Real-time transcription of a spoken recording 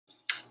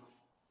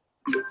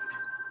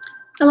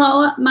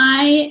Hello,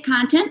 my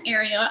content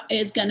area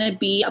is going to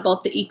be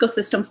about the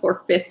ecosystem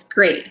for 5th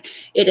grade.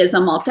 It is a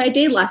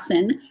multi-day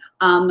lesson.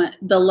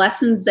 The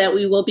lessons that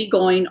we will be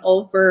going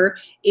over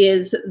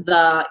is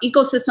the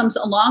ecosystems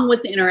along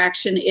with the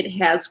interaction it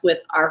has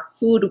with our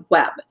food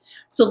web.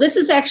 So this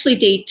is actually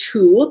day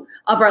 2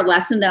 of our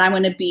lesson that I'm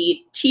going to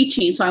be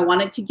teaching. So I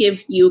wanted to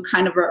give you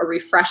kind of a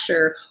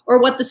refresher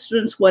or what the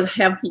students would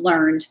have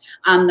learned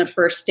on the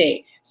first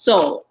day.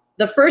 So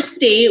the first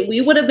day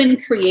we would have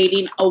been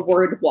creating a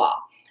word wall.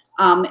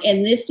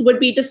 And this would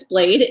be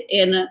displayed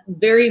in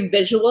very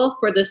visual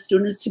for the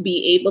students to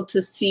be able to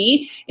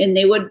see, and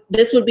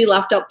this would be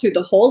left up through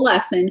the whole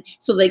lesson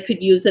so they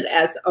could use it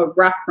as a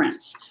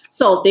reference.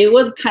 So they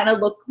would kind of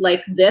look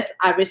like this,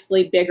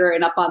 obviously bigger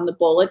and up on the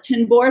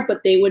bulletin board,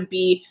 but they would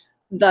be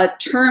the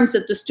terms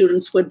that the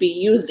students would be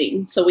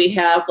using. So we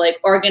have like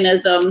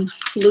organism,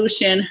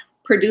 pollution,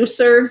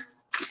 producer,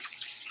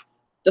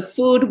 the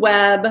food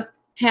web,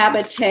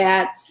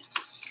 habitat,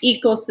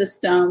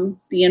 ecosystem,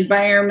 the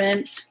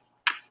environment.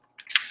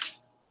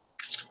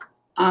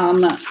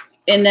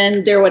 And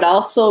then there would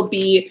also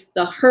be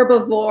the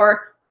herbivore,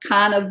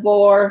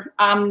 carnivore,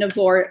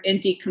 omnivore,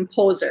 and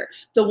decomposer.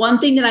 The one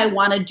thing that I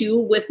want to do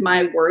with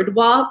my word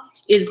wall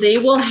is they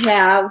will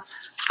have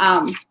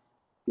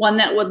one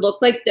that would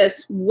look like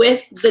this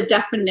with the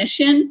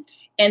definition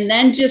and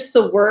then just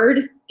the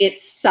word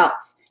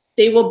itself.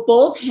 They will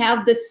both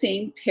have the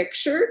same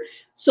picture.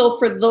 So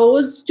for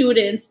those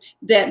students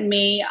that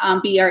may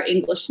be our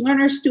English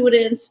learner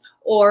students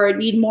or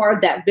need more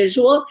of that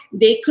visual,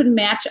 they could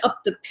match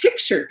up the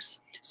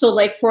pictures. So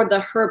like for the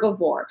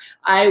herbivore,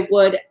 I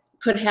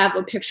could have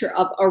a picture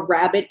of a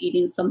rabbit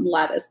eating some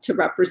lettuce to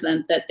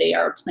represent that they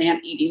are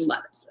plant-eating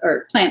lettuce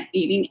or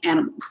plant-eating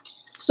animals.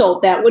 So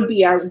that would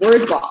be our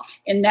word wall.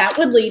 And that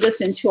would lead us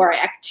into our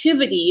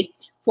activity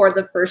for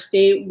the first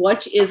day,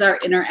 which is our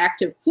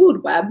interactive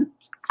food web.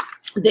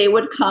 They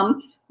would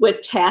come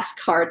with task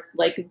cards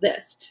like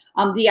this.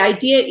 The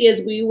idea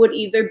is we would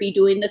either be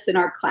doing this in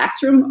our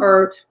classroom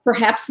or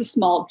perhaps a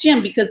small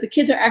gym, because the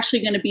kids are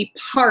actually going to be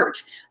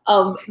part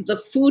of the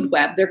food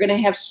web. They're going to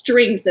have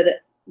strings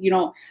that,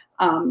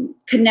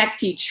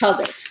 connect each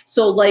other.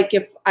 So like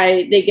if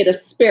they get a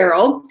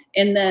sparrow,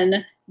 and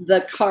then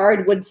the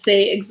card would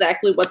say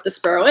exactly what the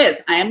sparrow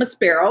is. I am a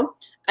sparrow.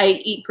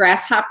 I eat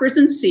grasshoppers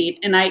and seed,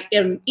 and I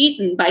am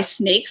eaten by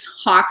snakes,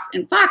 hawks,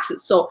 and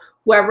foxes. So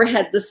whoever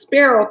had the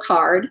sparrow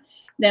card,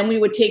 then we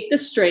would take the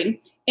string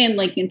and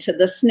link into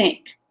the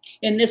snake.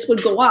 And this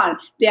would go on.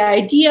 The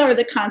idea or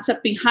the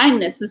concept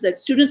behind this is that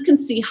students can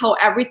see how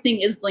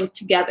everything is linked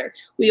together.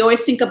 We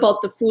always think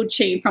about the food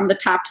chain from the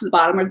top to the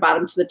bottom or the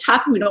bottom to the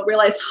top, and we don't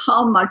realize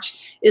how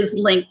much is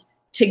linked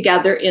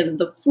together in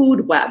the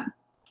food web.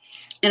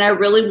 And I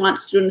really want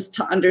students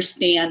to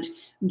understand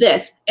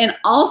this. And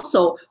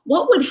also,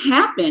 what would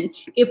happen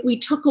if we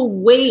took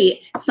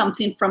away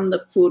something from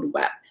the food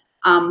web?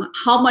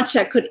 How much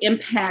that could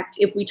impact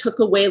if we took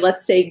away,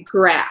 let's say,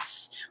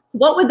 grass.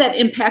 What would that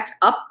impact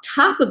up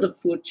top of the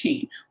food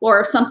chain?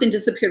 Or if something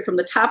disappeared from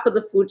the top of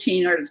the food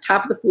chain or the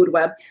top of the food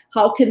web,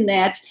 how can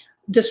that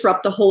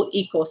disrupt the whole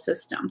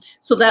ecosystem?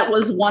 So that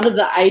was one of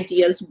the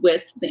ideas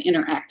with the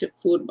interactive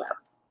food web.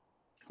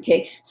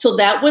 Okay, so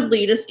that would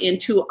lead us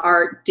into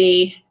our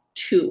day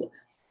 2.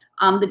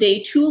 The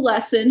day 2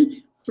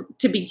 lesson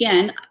to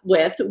begin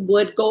with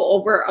would go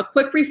over a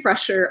quick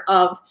refresher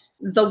of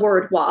the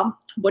word wall,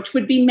 which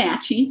would be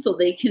matching so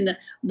they can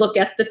look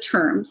at the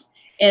terms.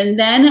 And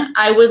then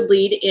I would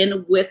lead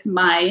in with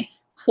my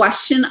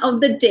question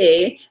of the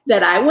day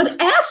that I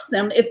would ask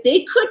them if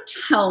they could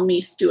tell me,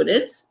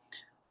 students,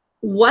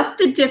 what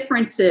the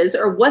difference is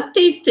or what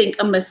they think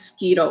a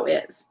mosquito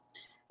is.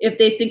 If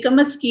they think a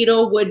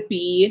mosquito would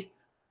be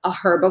a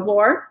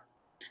herbivore,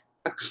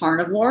 a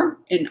carnivore,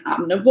 an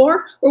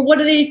omnivore, or what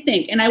do they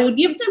think? And I would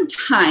give them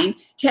time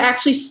to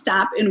actually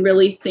stop and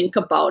really think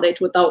about it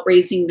without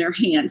raising their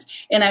hands.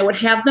 And I would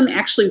have them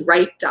actually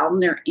write down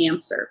their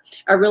answer.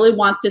 I really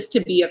want this to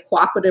be a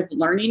cooperative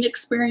learning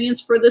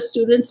experience for the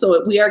students.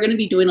 So we are going to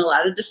be doing a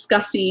lot of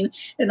discussing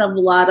and a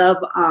lot of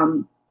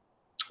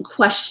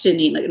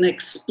questioning and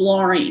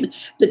exploring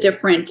the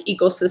different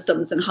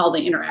ecosystems and how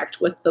they interact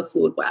with the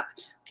food web.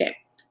 Okay.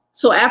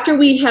 So after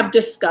we have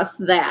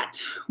discussed that,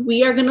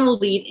 we are going to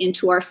lead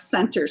into our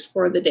centers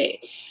for the day.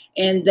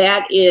 And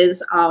that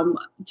is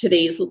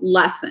today's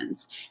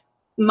lessons.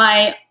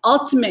 My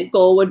ultimate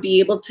goal would be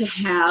able to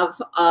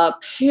have a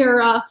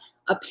para,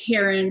 a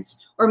parent,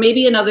 or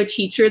maybe another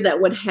teacher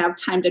that would have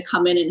time to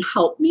come in and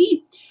help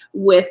me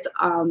with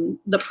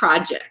the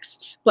projects.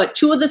 But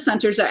 2 of the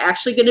centers are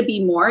actually going to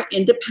be more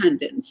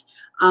independent.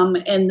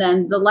 And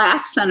then the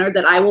last center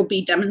that I will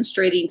be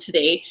demonstrating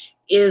today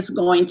is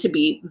going to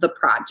be the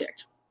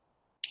project.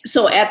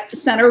 So at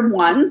Center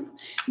 1,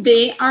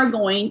 they are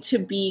going to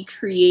be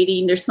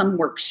creating, there's some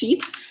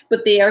worksheets,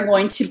 but they are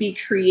going to be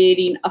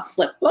creating a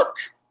flip book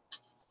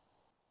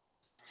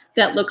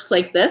that looks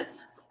like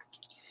this.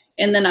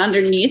 And then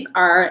underneath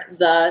are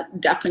the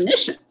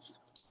definitions.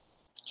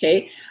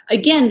 Okay,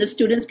 again, the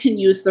students can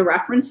use the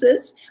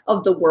references.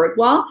 of the word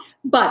wall.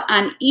 But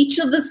on each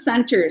of the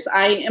centers,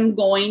 I am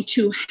going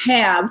to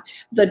have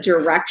the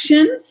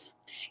directions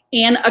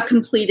and a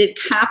completed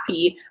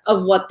copy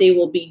of what they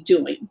will be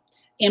doing.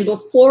 And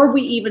before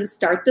we even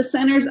start the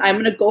centers, I'm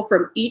going to go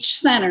from each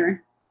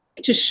center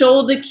to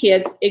show the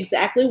kids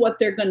exactly what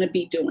they're going to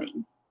be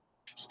doing.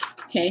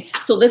 Okay,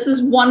 so this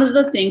is one of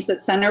the things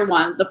at Center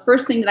 1, the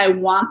first thing that I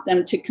want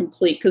them to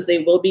complete, because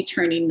they will be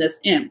turning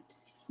this in.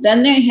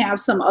 Then they have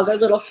some other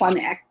little fun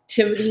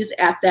activities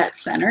at that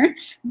center.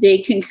 They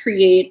can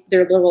create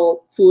their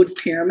little food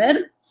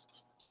pyramid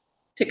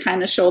to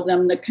kind of show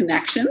them the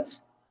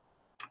connections.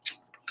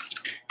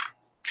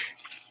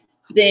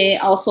 They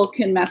also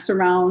can mess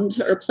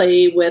around or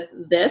play with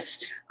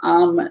this.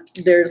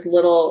 There's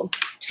little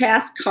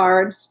task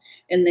cards,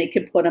 and they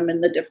could put them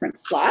in the different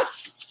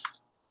slots.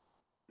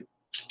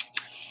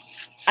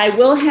 I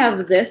will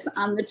have this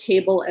on the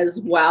table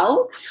as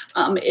well.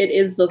 It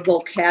is the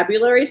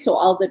vocabulary, so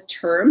all the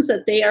terms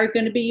that they are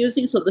going to be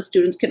using, so the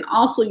students can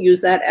also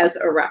use that as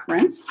a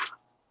reference.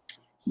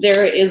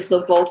 There is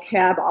the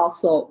vocab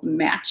also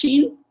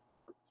matching.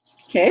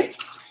 Okay,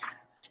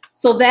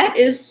 so that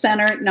is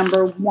center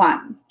number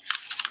 1.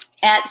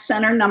 At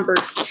center number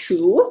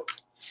 2,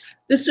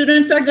 the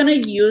students are going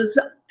to use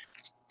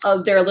a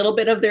little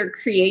bit of their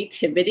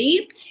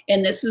creativity,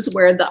 and this is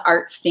where the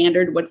art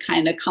standard would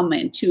kind of come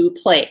into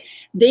play.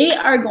 They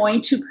are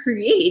going to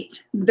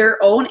create their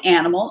own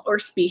animal or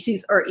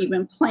species or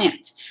even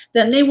plant.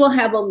 Then they will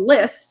have a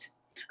list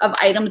of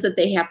items that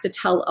they have to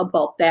tell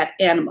about that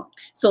animal.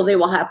 So they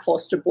will have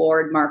poster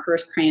board,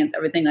 markers, crayons,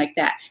 everything like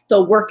that.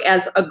 They'll work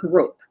as a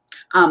group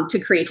to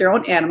create their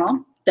own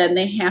animal. Then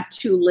they have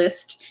to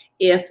list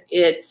if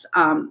it's,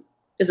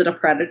 is it a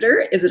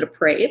predator? Is it a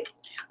prey?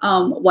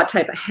 What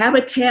type of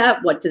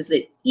habitat, what does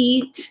it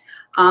eat,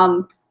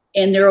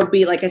 and there will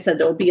be, like I said,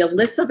 there will be a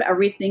list of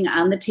everything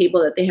on the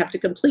table that they have to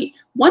complete.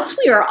 Once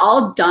we are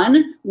all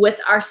done with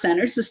our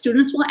centers, the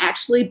students will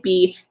actually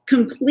be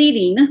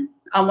completing,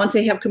 once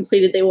they have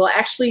completed, they will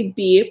actually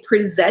be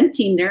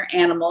presenting their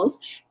animals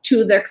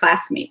to their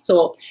classmates.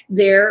 So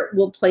there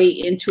will play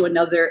into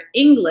another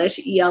English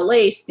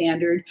ELA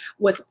standard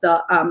with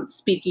the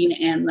speaking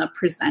and the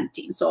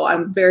presenting. So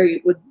I'm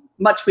would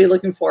much be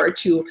looking forward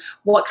to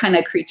what kind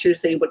of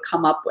creatures they would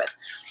come up with.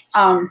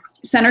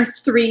 Center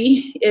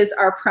 3 is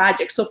our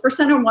project. So for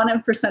Center 1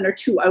 and for Center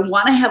 2, I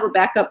want to have a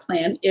backup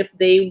plan. If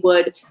they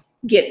would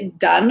get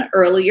done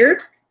earlier,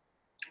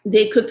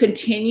 they could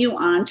continue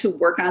on to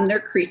work on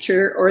their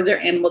creature or their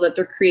animal that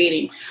they're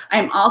creating.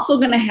 I'm also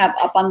going to have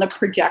up on the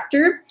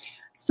projector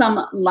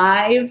some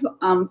live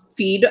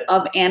feed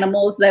of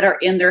animals that are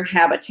in their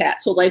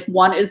habitat. So like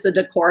one is the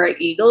Decorah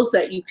eagles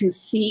that you can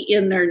see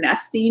in their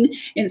nesting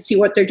and see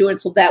what they're doing.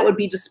 So that would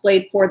be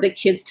displayed for the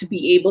kids to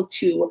be able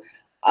to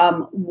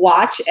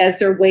watch as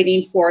they're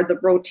waiting for the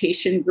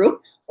rotation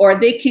group, or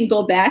they can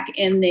go back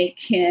and they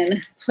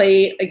can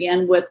play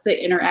again with the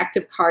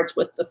interactive cards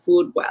with the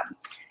food web.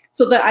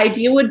 So the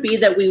idea would be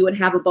that we would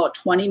have about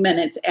 20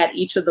 minutes at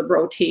each of the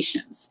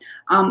rotations.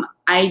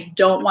 I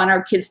don't want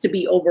our kids to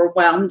be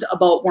overwhelmed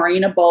about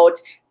worrying about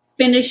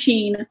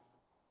finishing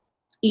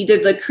either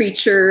the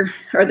creature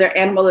or their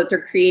animal that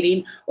they're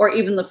creating, or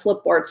even the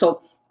flipboard.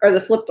 So, or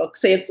the flip book.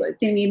 Say if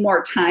they need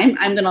more time,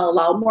 I'm going to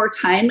allow more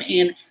time.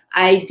 And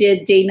I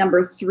did day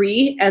number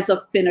 3 as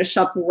a finish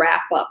up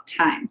wrap up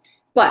time.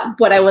 But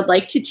what I would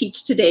like to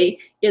teach today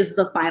is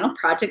the final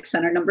project,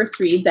 center number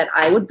 3, that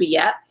I would be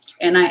at.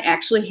 And I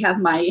actually have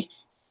my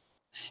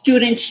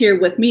student here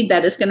with me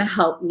that is going to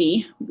help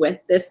me with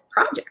this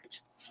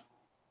project.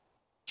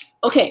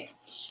 Okay,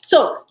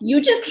 so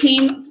you just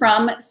came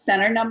from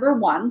center number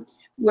 1,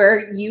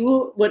 where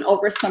you went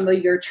over some of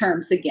your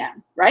terms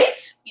again, right?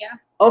 Yeah.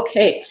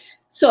 Okay,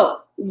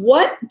 so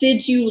what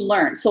did you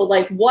learn? So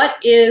like, what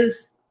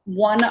is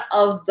one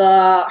of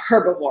the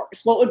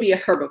herbivores? What would be a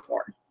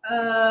herbivore?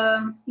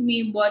 You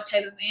mean what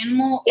type of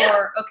animal? Yeah.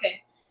 Or,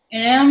 okay.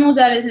 An animal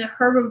that is a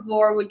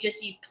herbivore would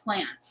just eat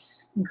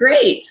plants.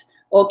 Great.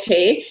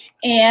 Okay.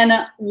 And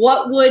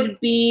what would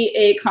be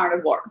a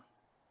carnivore?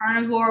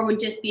 Carnivore would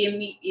just be a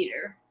meat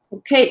eater.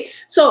 Okay.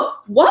 So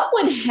what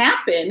would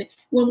happen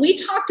when we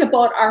talked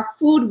about our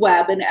food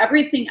web and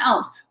everything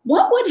else?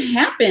 What would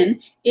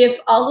happen if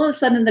all of a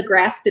sudden the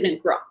grass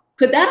didn't grow?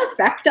 Could that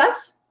affect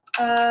us?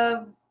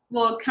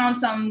 Well, it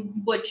counts on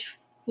which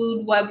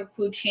food web or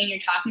food chain you're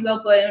talking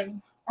about, but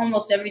in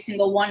almost every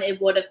single one,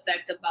 it would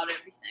affect about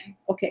everything.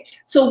 Okay,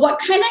 so what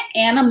kind of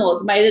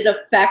animals might it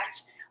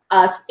affect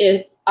us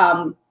if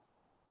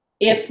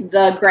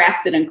the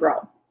grass didn't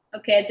grow?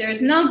 Okay, if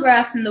there's no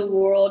grass in the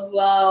world,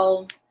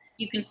 well,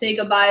 you can say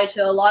goodbye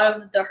to a lot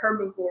of the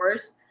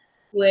herbivores,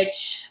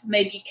 which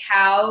may be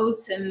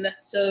cows, and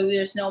so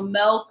there's no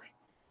milk,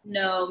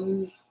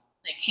 no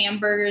like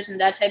hamburgers and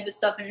that type of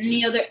stuff, and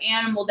any other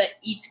animal that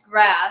eats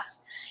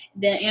grass.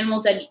 The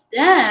animals that eat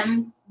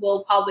them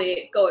will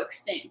probably go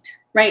extinct.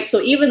 Right, so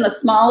even the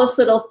smallest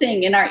little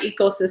thing in our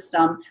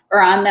ecosystem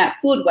or on that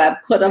food web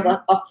could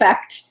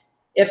affect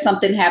if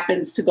something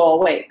happens to go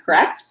away,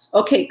 correct?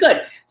 Okay,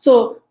 good.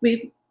 So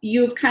we've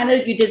you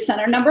did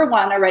center number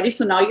 1 already,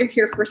 so now you're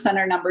here for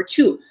center number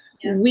 2.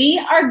 Yeah. We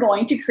are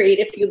going to create,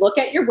 if you look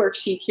at your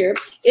worksheet here,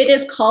 it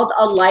is called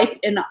a life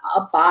in a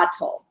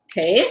bottle,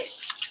 okay?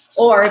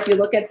 Or if you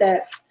look at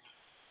that,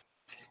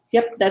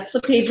 yep, that's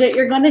the page that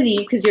you're going to need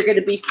because you're going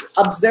to be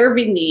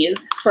observing these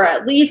for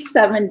at least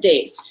 7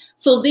 days.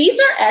 So these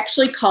are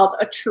actually called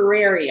a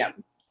terrarium.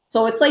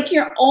 So it's like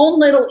your own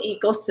little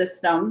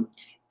ecosystem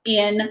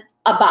in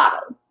a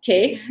bottle,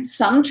 okay?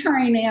 Some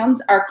terrariums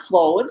are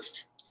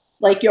closed,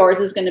 like yours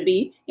is going to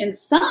be, and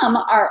some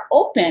are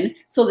open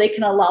so they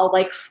can allow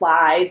like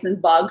flies and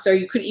bugs, or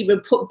you could even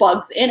put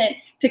bugs in it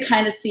to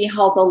kind of see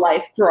how the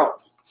life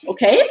grows,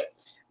 okay?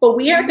 But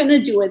we are going to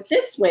do it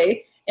this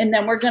way, and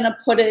then we're going to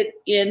put it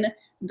in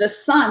the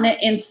sun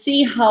and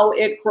see how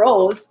it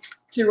grows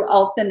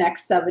throughout the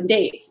next 7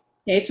 days.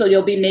 Okay, so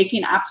you'll be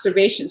making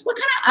observations. What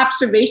kind of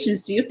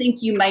observations do you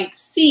think you might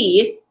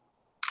see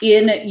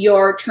in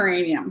your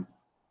terrarium?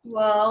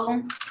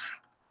 Well,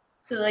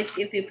 so like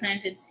if you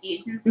planted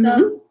seeds and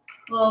stuff,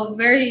 well,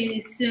 very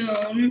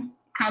soon,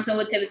 counts on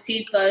what type of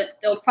seed, but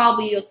they'll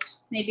probably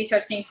maybe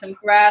start seeing some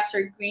grass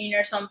or green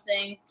or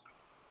something.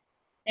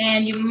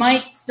 And you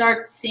might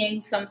start seeing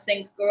some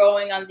things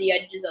growing on the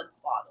edges of the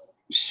bottle.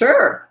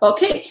 Sure.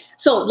 Okay.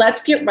 So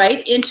let's get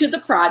right into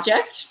the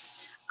project.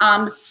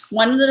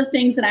 One of the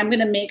things that I'm going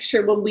to make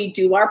sure when we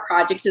do our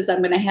project is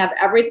I'm going to have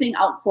everything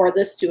out for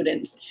the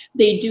students.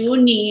 They do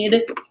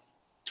need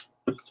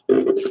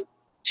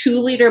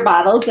 2-liter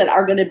bottles that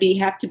are going to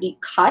have to be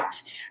cut.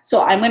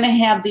 So I'm going to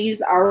have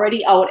these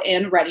already out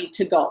and ready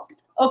to go.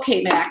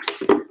 Okay, Max,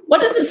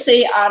 what does it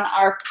say on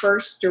our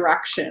first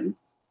direction?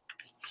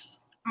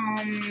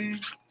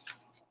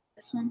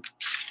 This one?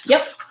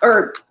 Yep,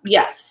 or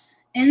yes.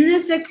 In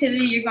this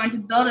activity, you're going to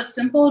build a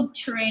simple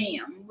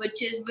terrarium,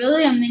 which is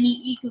really a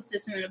mini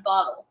ecosystem in a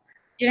bottle.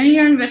 During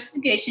your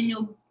investigation,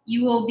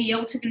 you will be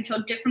able to control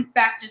different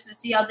factors to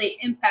see how they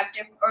impact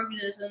different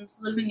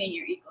organisms living in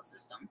your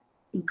ecosystem.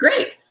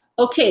 Great.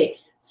 Okay,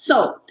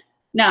 so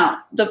now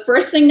the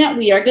first thing that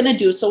we are going to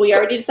do, so we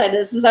already decided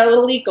this is our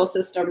little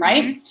ecosystem,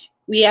 right?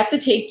 We have to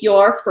take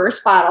your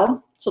first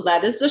bottle, so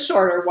that is the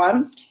shorter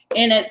one,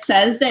 and it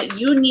says that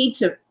you need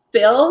to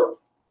fill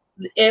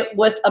it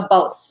with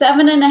about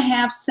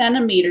 7.5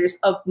 centimeters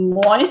of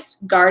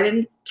moist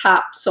garden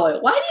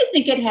topsoil. Why do you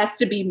think it has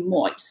to be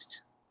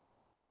moist?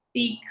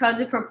 Because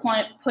if we're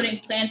putting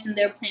plants in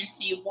there, plants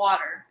need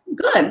water.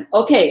 Good.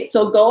 Okay,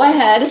 so go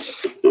ahead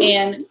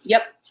and,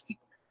 yep.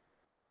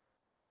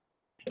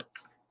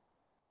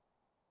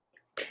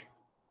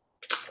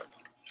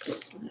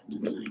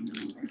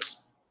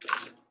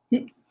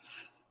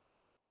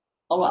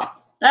 Oh,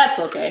 well, that's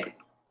okay.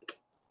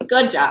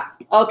 Good job.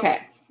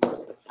 Okay.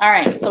 All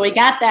right, so we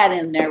got that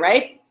in there,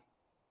 right?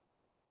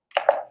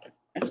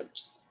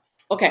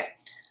 Okay,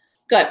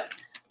 good.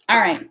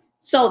 All right,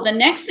 so the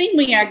next thing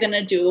we are going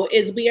to do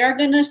is we are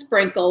going to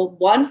sprinkle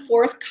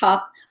 1/4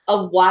 cup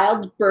of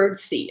wild bird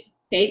seed.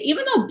 Okay,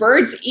 even though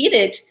birds eat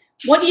it,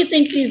 what do you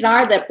think these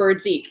are that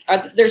birds eat?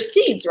 They're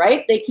seeds,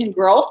 right? They can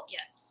grow?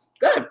 Yes.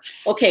 Good.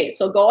 Okay,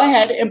 so go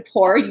ahead and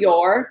pour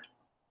your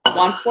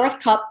 1/4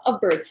 cup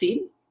of bird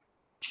seed.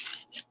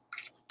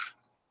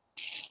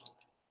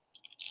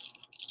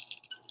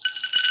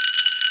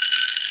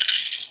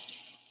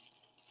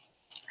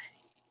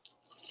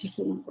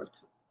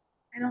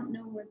 I don't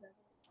know where that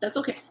is. That's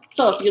okay.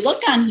 So if you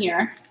look on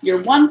here,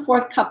 your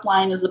 1/4 cup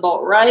line is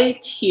about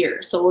right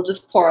here. So we'll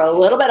just pour a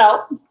little bit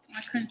out.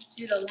 I couldn't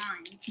see the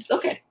lines.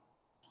 Okay.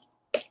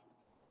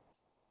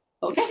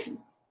 Okay,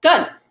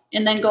 good.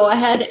 And then go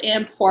ahead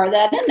and pour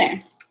that in there.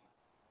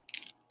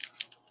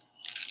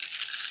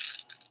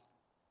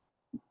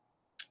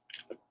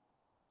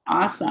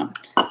 Awesome.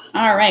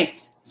 All right.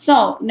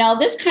 So now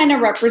this kind of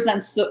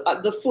represents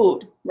the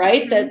food,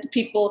 right? That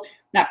people,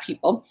 not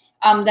people,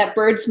 that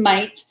birds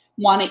might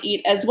want to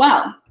eat as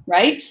well,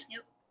 right?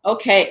 Yep.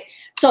 Okay.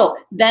 So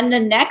then the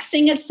next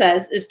thing it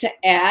says is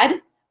to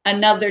add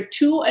another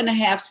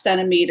 2.5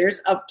 centimeters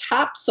of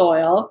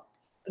topsoil,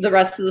 the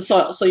rest of the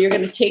soil. So you're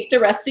going to take the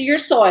rest of your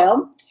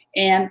soil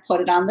and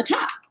put it on the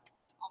top.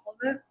 All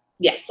of it?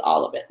 Yes,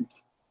 all of it.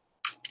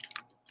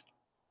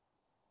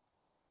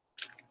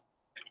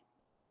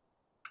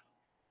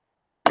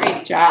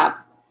 Great job.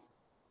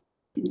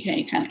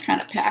 Okay,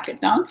 kind of pack it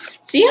down.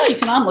 See how you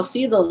can almost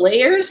see the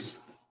layers?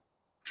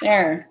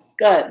 There,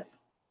 good.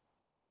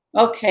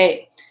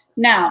 Okay,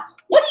 now,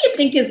 what do you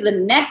think is the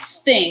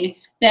next thing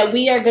that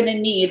we are going to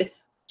need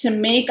to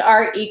make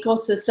our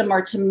ecosystem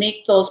or to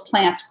make those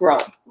plants grow?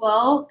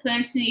 Well,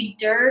 plants need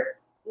dirt,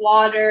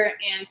 water,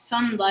 and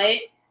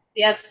sunlight.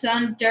 We have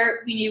sun,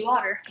 dirt, we need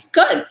water.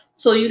 Good.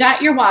 So you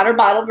got your water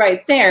bottle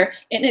right there.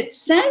 And it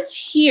says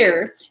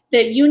here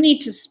that you need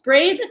to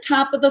spray the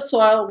top of the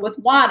soil with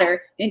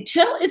water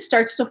until it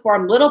starts to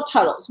form little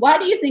puddles. Why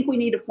do you think we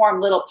need to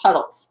form little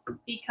puddles?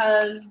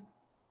 Because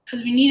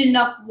we need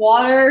enough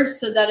water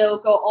so that it'll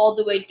go all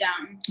the way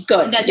down.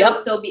 Good. And that it'll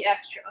still be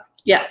extra.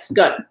 Yes,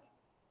 good.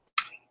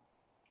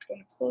 When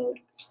it's load.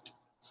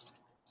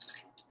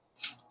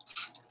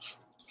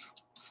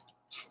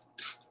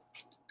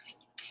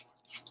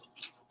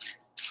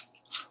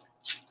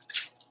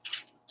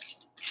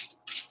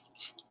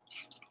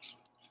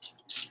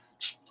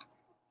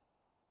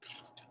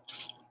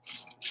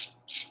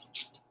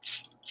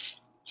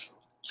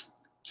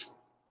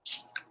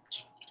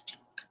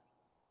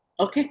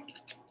 Okay.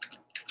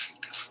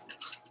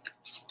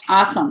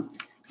 Awesome.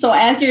 So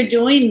as you're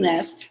doing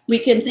this, we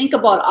can think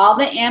about all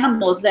the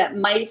animals that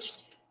might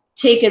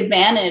take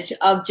advantage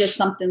of just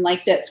something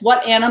like this.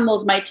 What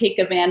animals might take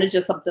advantage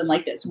of something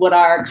like this? What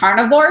are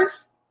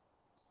carnivores?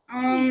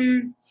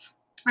 I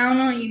don't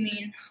know what you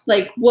mean.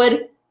 Like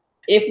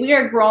if we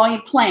are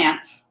growing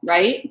plants,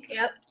 right?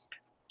 Yep.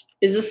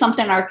 Is this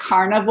something our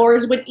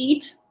carnivores would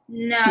eat?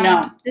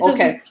 No.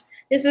 Okay.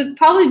 This would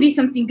probably be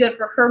something good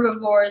for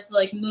herbivores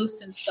like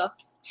moose and stuff.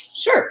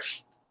 Sure.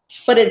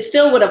 But it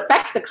still would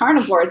affect the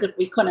carnivores if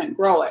we couldn't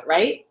grow it,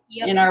 right?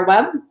 Yep. In our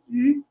web?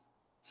 Mm-hmm.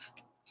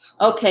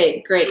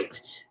 Okay,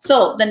 great.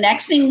 So the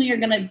next thing we are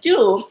going to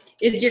do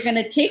is you're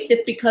going to take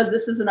this, because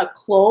this is in a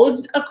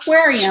closed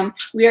aquarium,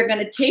 we are going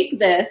to take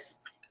this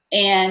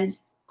and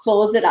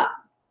close it up.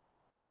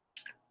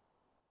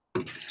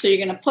 So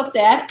you're going to put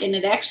that, and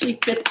it actually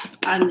fits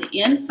on the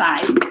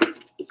inside.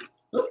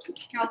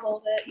 Oops. I'll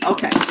hold it.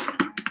 Okay.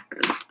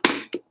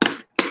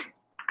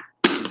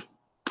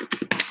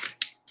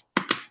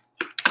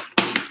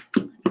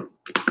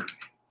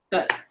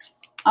 Good.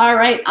 All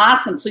right,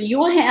 awesome. So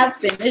you have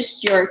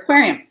finished your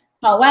aquarium.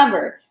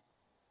 However,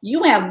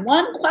 you have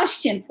one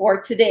question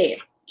for today,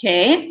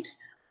 okay?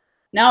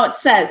 Now it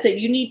says that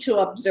you need to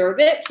observe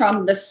it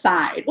from the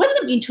side. What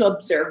does it mean to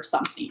observe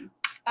something?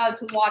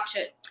 To watch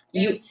it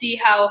and see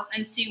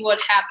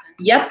what happens.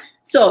 Yep.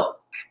 So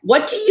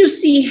what do you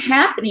see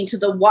happening to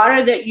the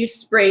water that you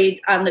sprayed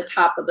on the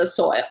top of the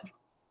soil?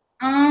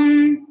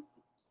 Do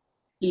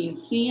you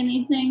see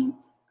anything?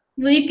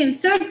 Well, you can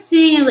start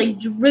seeing it like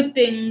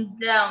dripping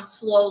down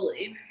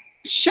slowly.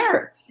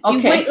 Sure.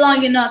 If you wait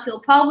long enough, you'll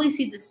probably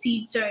see the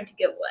seed starting to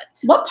get wet.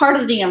 What part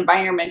of the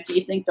environment do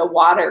you think the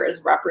water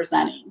is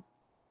representing?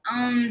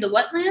 The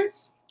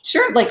wetlands?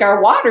 Sure, like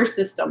our water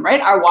system,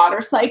 right? Our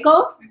water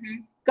cycle?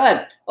 Mm-hmm.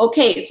 Good.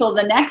 Okay, so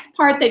the next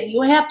part that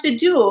you have to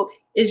do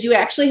is you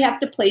actually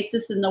have to place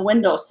this in the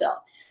windowsill.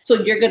 So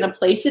you're going to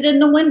place it in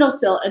the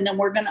windowsill, and then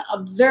we're going to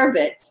observe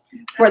it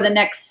for the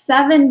next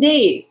 7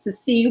 days to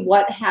see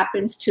what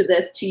happens to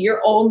this, to your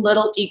own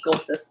little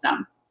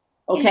ecosystem.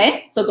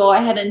 Okay, so go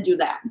ahead and do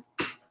that.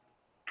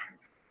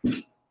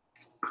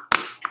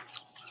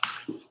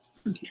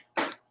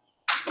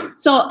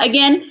 So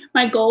again,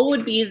 my goal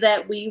would be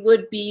that we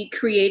would be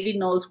creating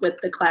those with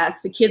the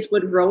class. The kids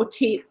would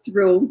rotate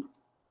through.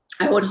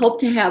 I would hope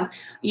to have,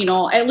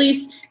 at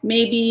least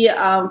maybe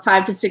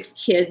 5 to 6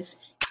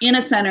 kids in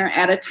a center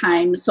at a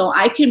time, so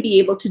I can be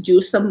able to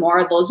do some more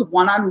of those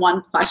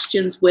one-on-one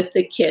questions with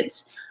the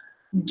kids.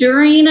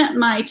 During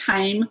my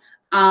time,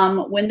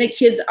 when the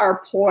kids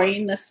are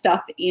pouring the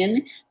stuff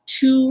in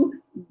to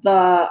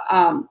the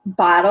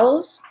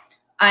bottles,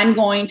 I'm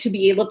going to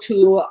be able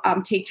to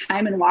take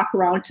time and walk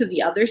around to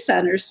the other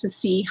centers to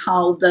see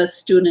how the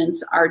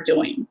students are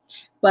doing.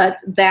 But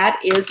that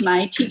is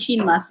my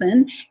teaching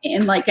lesson.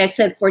 And like I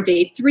said, for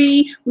day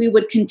 3, we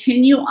would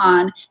continue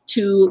on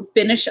to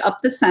finish up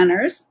the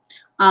centers.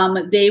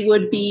 They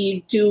would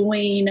be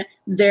doing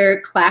their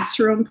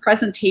classroom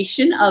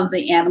presentation of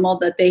the animal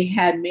that they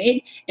had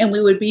made, and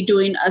we would be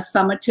doing a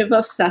summative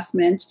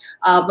assessment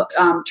of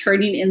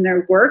turning in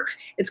their work.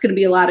 It's going to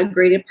be a lot of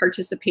graded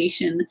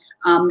participation,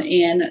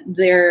 and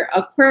their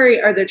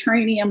aquarium or their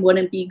terrarium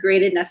wouldn't be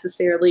graded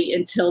necessarily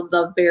until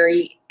the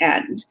very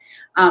end.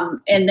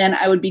 And then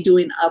I would be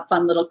doing a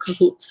fun little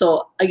Kahoot.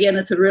 So again,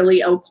 it's a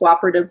really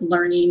cooperative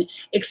learning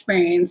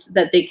experience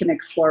that they can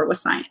explore with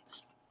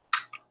science.